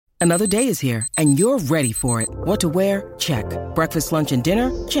Another day is here, and you're ready for it. What to wear? Check. Breakfast, lunch, and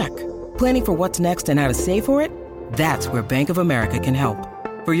dinner? Check. Planning for what's next and how to save for it? That's where Bank of America can help.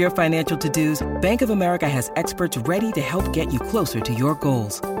 For your financial to-dos, Bank of America has experts ready to help get you closer to your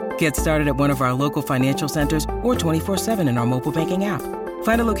goals. Get started at one of our local financial centers or 24/7 in our mobile banking app.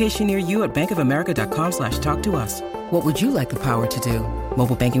 Find a location near you at bankofamerica.com/talktous. What would you like the power to do?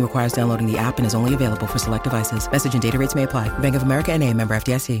 Mobile banking requires downloading the app and is only available for select devices. Message and data rates may apply. Bank of America N.A., member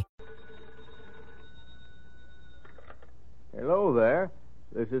FDIC. Hello there.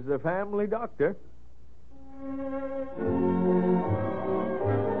 This is the family doctor.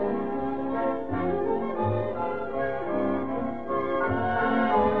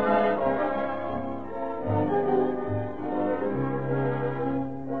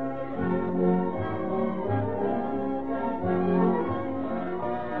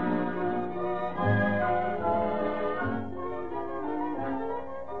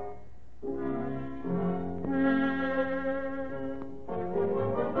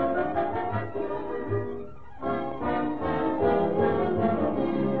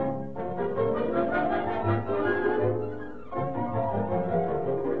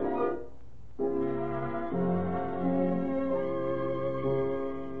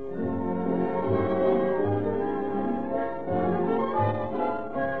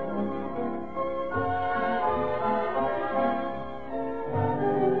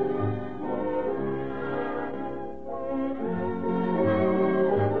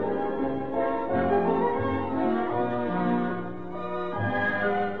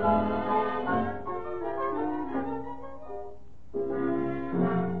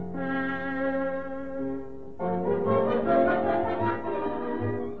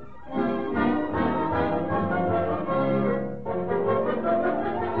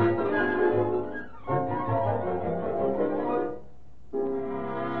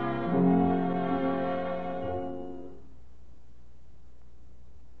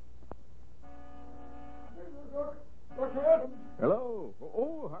 Hello.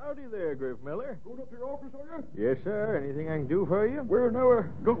 Oh, howdy there, Griff Miller. Going up to your office, are you? Yes, sir. Anything I can do for you? Well, now,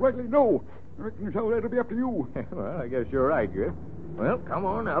 don't rightly know. I reckon as how that'll be up to you. Well, I guess you're right, Griff. Well, come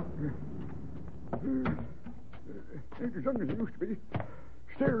on up. Ain't as young as it used to be.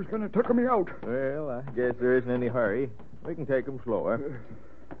 Stairs gonna tucker me out. Well, I guess there isn't any hurry. We can take 'em slower.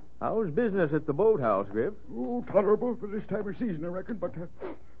 How's business at the boathouse, Griff? Oh, tolerable for this time of season, I reckon, but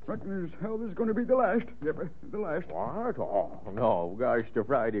reckon as how this is going to be the last. Yep, the last. What? Oh, no. Gosh, to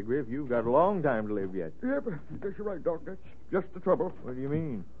Friday, Griff. You've got a long time to live yet. Yep, I guess you're right, Doc. That's just the trouble. What do you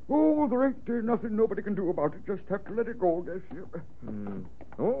mean? Oh, there ain't nothing nobody can do about it. Just have to let it go, I guess. Yep.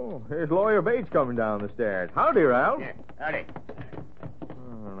 Oh, here's Lawyer Bates coming down the stairs. Howdy, Ralph. Yeah, howdy.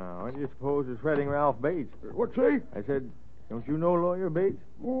 Oh, now, what do you suppose is fretting Ralph Bates? What say? I said, don't you know Lawyer Bates?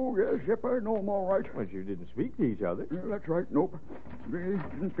 Oh, yes, yep, I know 'em all right. But you didn't speak to each other. Yeah, that's right, nope. We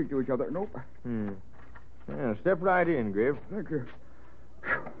didn't speak to each other, nope. Yeah, step right in, Griff. Thank you.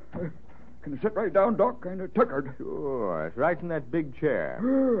 Can I sit right down, Doc? Kind of tuckered. Sure, it's right in that big chair.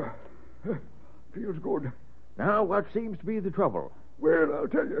 Feels good. Now, what seems to be the trouble? Well, I'll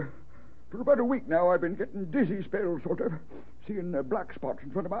tell you. For about a week now, I've been getting dizzy spells, sort of. Seeing black spots in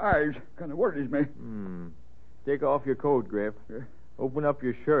front of my eyes. Kind of worries me. Take off your coat, Griff. Open up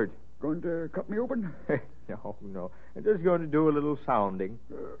your shirt. Going to cut me open? No. I'm just going to do a little sounding.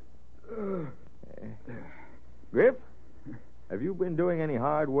 Griff, have you been doing any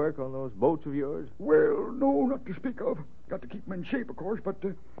hard work on those boats of yours? Well, no, not to speak of. Got to keep them in shape, of course, but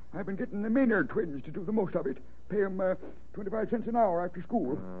I've been getting the Maynard twins to do the most of it. Pay them 25 cents an hour after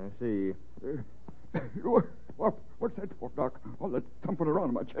school. I see. What's that for, Doc? All that thumping around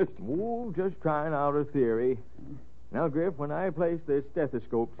in my chest. Oh, just trying out a theory. Now, Griff, when I place this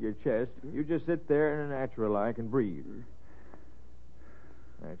stethoscope to your chest, you just sit there in a natural like and breathe.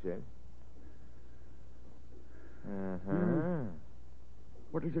 That's it.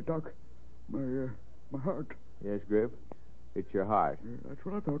 What is it, Doc? My heart. Yes, Griff. It's your heart. That's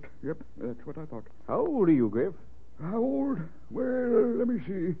what I thought. Yep, that's what I thought. How old are you, Griff? How old? Well, let me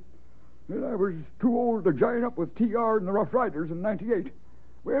see. Well, I was too old to join up with T.R. and the Rough Riders in '98.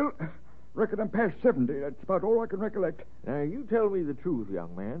 Well, reckon I'm past 70. That's about all I can recollect. Now, you tell me the truth,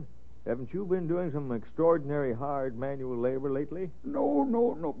 young man. Haven't you been doing some extraordinary hard manual labor lately? No,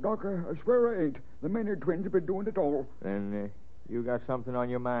 Doc. I swear I ain't. The Maynard twins have been doing it all. Then you got something on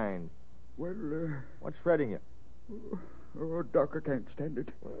your mind. Well, What's fretting you? Oh, Doc, I can't stand it.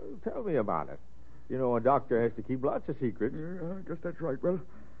 Well, tell me about it. You know, a doctor has to keep lots of secrets. I guess that's right. Well,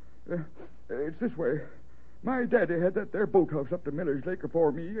 it's this way. My daddy had that there boathouse up to Miller's Lake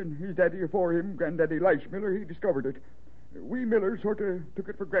afore me, and his daddy afore him, Granddaddy Lice Miller, he discovered it. We Millers sort of took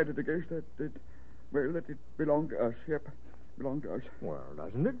it for granted, I guess, that it belonged to us. Yep, belonged to us. Well,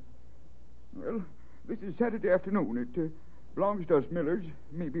 doesn't it? Well, this is Saturday afternoon. It belongs to us Millers.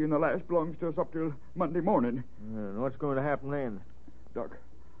 Maybe in the last belongs to us up till Monday morning. And what's going to happen then?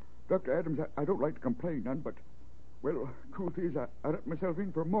 Dr. Adams, I don't like to complain none, but, well, truth is, I let myself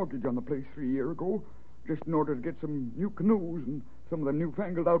in for a mortgage on the place 3 years ago, just in order to get some new canoes and some of the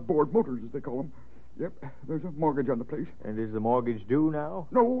newfangled outboard motors, as they call them. Yep, there's a mortgage on the place. And is the mortgage due now?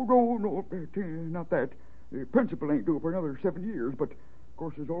 No, not that. The principal ain't due for another 7 years, but, of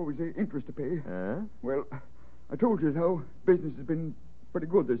course, there's always the interest to pay. Well, I told you how business has been pretty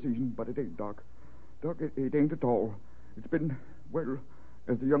good this season, but it ain't, Doc. Doc, it ain't at all. It's been, well,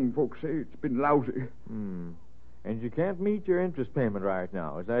 as the young folks say, it's been lousy. And you can't meet your interest payment right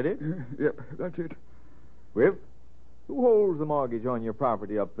now, is that it? Yep, that's it. Griff, who holds the mortgage on your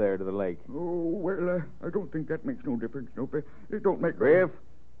property up there to the lake? Oh, well, I don't think that makes no difference. No, it don't make... Griff?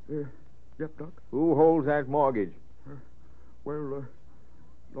 Yep, Doc. Who holds that mortgage? Lawyer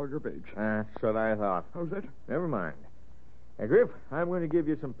Bates. That's what I thought. How's that? Never mind. Now, Griff, I'm going to give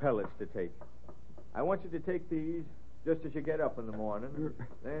you some pellets to take. I want you to take these just as you get up in the morning,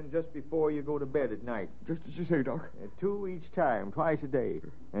 then just before you go to bed at night. Just as you say, Doc. 2 each time, twice a day.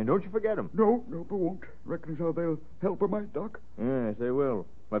 And don't you forget them. No, I won't. Reckon how they'll help a mite, Doc? Yes, they will.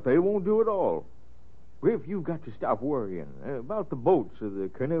 But they won't do it all. Griff, you've got to stop worrying about the boats or the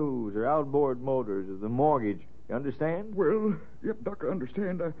canoes or outboard motors or the mortgage. You understand? Well, yep, Doc, I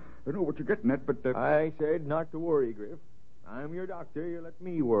understand. I know what you're getting at, but... I said not to worry, Griff. I'm your doctor. You let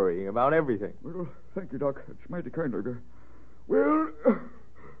me worry about everything. Well, thank you, Doc. It's mighty kind of you. Well,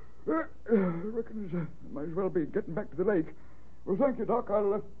 I reckon I might as well be getting back to the lake. Well, thank you, Doc.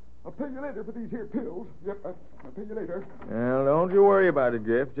 I'll pay you later for these here pills. Yep, I'll pay you later. Well, don't you worry about it,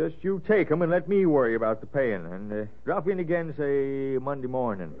 Griff. Just you take them and let me worry about the paying. And drop in again, say, Monday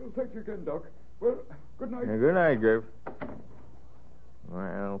morning. Well, thank you again, Doc. Well, good night. Good night, Griff.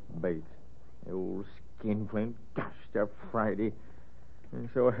 Well, Bates, the old skinflint, gosh, that Friday. And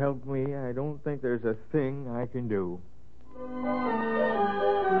so help me, I don't think there's a thing I can do.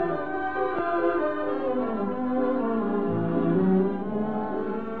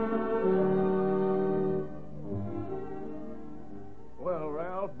 Well,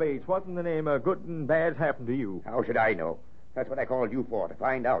 Ralph Bates, what in the name of good and bad's happened to you? How should I know? That's what I called you for, to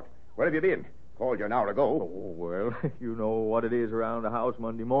find out. Where have you been? Called you an hour ago. Oh, well, you know what it is around the house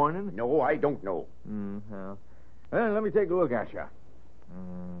Monday morning? No, I don't know. Well, let me take a look at you.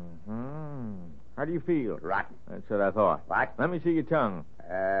 How do you feel? Rotten. That's what I thought. What? Let me see your tongue.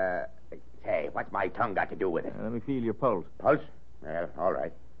 Say, what's my tongue got to do with it? Let me feel your pulse. Pulse? Well, all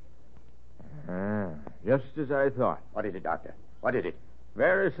right. Just as I thought. What is it, Doctor? What is it?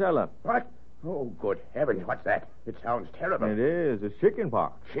 Varicella. What? Oh, good heavens, what's that? It sounds terrible. It is. It's chicken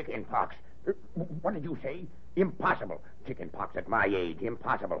pox. Chicken pox? What did you say? Impossible. Chicken pox at my age.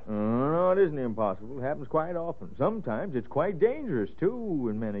 Impossible. No, it isn't impossible. It happens quite often. Sometimes it's quite dangerous, too,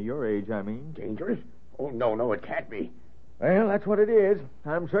 in men of your age, I mean. Dangerous? Oh, no, it can't be. Well, that's what it is.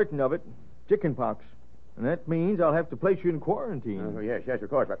 I'm certain of it. Chicken pox. And that means I'll have to place you in quarantine. Oh, yes, of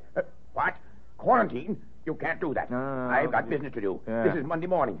course. But, what? Quarantine? You can't do that. I've got business to do. This is Monday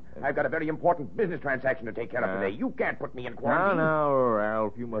morning. I've got a very important business transaction to take care of today. You can't put me in quarantine. No,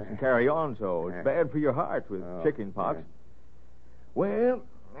 Ralph, you mustn't carry on so. It's bad for your heart with chicken pox. Well,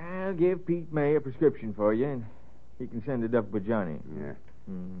 I'll give Pete May a prescription for you, and he can send it up with Johnny. Yeah.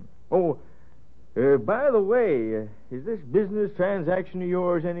 Oh, by the way, is this business transaction of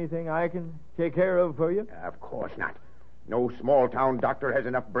yours anything I can take care of for you? Of course not. No small-town doctor has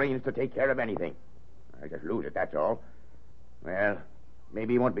enough brains to take care of anything. I just lose it, that's all. Well,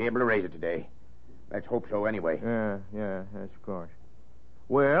 maybe he won't be able to raise it today. Let's hope so anyway. Yeah, that's of course.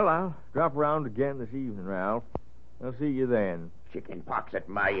 Well, I'll drop around again this evening, Ralph. I'll see you then. Chicken pox at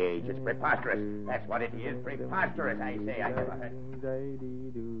my age. It's preposterous. That's what it is. Preposterous, I say. I never heard...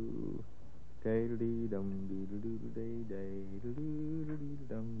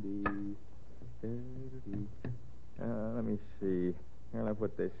 Let me see. Where'll I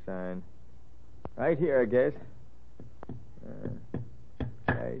put this sign? Right here, I guess.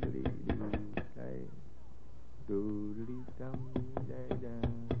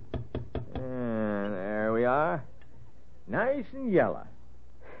 And there we are. Nice and yellow.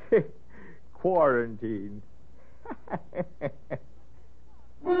 Quarantine.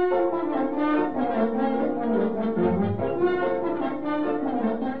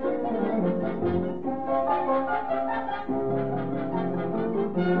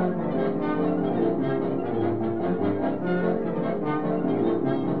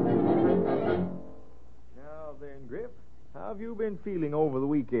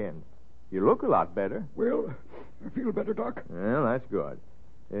 weekend. You look a lot better. Well, I feel better, Doc. Well, that's good.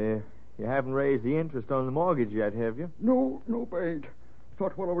 You haven't raised the interest on the mortgage yet, have you? No, I ain't.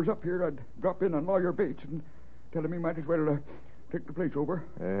 Thought while I was up here I'd drop in on Lawyer Bates and tell him he might as well take the place over.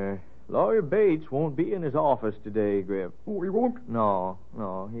 Lawyer Bates won't be in his office today, Griff. Oh, he won't? No,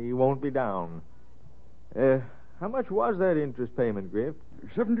 he won't be down. How much was that interest payment, Griff?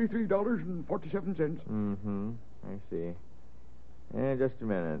 $73.47. Mm-hmm. I see. Just a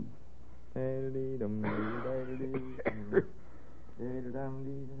minute.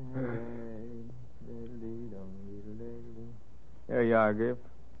 There you are, Griff.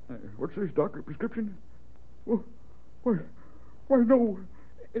 What's this, Doc? A prescription? Oh, why, no.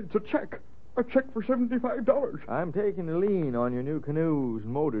 It's a check. A check for $75. I'm taking a lien on your new canoes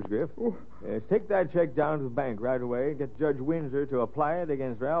and motors, Griff. Oh. Take that check down to the bank right away and get Judge Windsor to apply it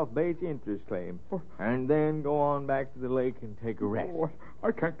against Ralph Bates' interest claim. Oh. And then go on back to the lake and take a rest. Oh,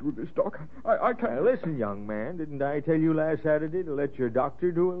 I can't do this, Doc. I can't. Listen, young man, didn't I tell you last Saturday to let your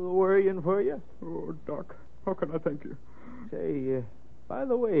doctor do all the worrying for you? Oh, Doc, how can I thank you? Say, by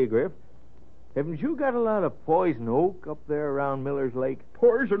the way, Griff, haven't you got a lot of poison oak up there around Miller's Lake?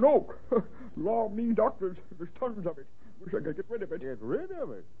 Poison oak? Law me, doctors. There's tons of it. Wish I could get rid of it. Get rid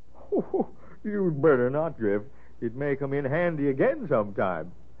of it? Oh, you'd better not, Griff. It may come in handy again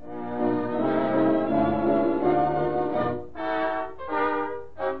sometime.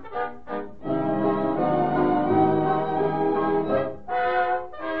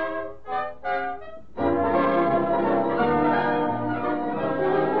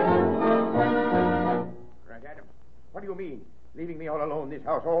 What do you mean? Leaving me all alone in this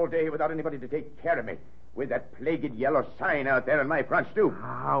house all day without anybody to take care of me, with that plagued yellow sign out there on my front stoop.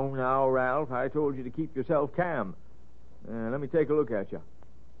 How now, Ralph? I told you to keep yourself calm. Let me take a look at you.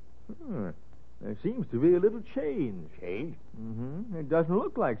 There seems to be a little change. Change? Mm-hmm. It doesn't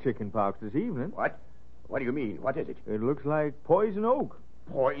look like chicken pox this evening. What? What do you mean? What is it? It looks like poison oak.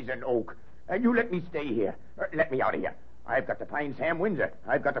 Poison oak? And you let me stay here. Let me out of here. I've got to find Sam Windsor.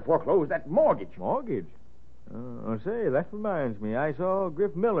 I've got to foreclose that mortgage. Mortgage? Say, that reminds me. I saw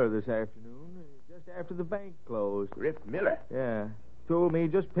Griff Miller this afternoon, just after the bank closed. Griff Miller? Yeah. Told me he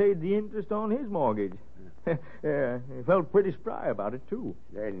just paid the interest on his mortgage. Yeah, he felt pretty spry about it, too.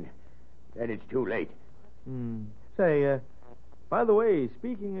 Then it's too late. Say, by the way,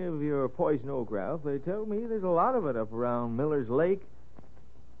 speaking of your poison oak, Ralph, they tell me there's a lot of it up around Miller's Lake.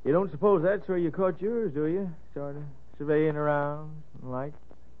 You don't suppose that's where you caught yours, do you? Sort of surveying around and like?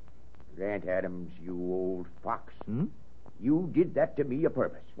 Grant Adams, you old fox. Hmm? You did that to me a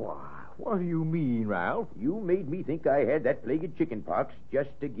purpose. Why, what do you mean, Ralph? You made me think I had that plagued chicken pox just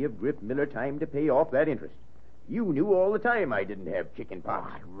to give Griff Miller time to pay off that interest. You knew all the time I didn't have chicken pox.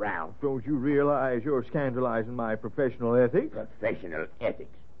 Why, Ralph, don't you realize you're scandalizing my professional ethics? Professional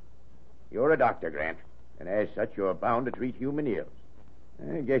ethics? You're a doctor, Grant, and as such you're bound to treat human ills.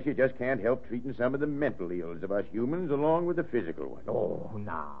 I guess you just can't help treating some of the mental ills of us humans along with the physical ones. Oh,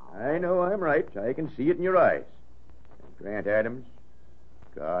 now. I know I'm right. I can see it in your eyes. And Grant Adams,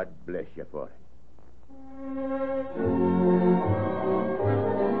 God bless you for it.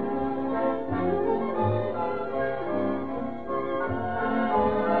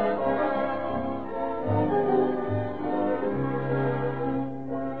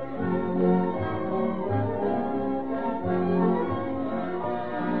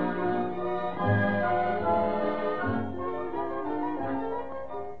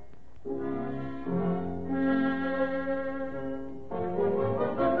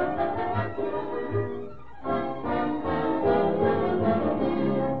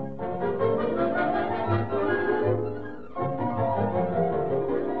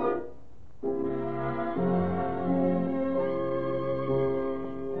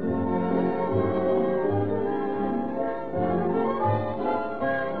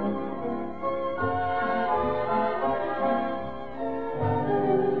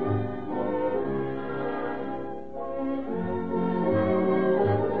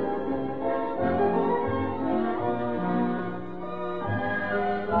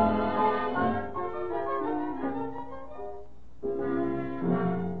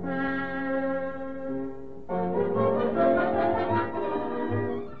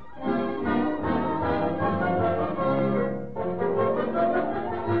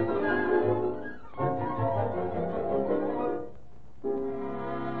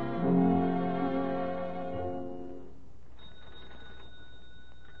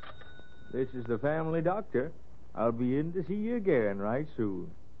 This is the family doctor. I'll be in to see you again right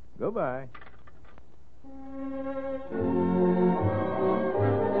soon. Goodbye.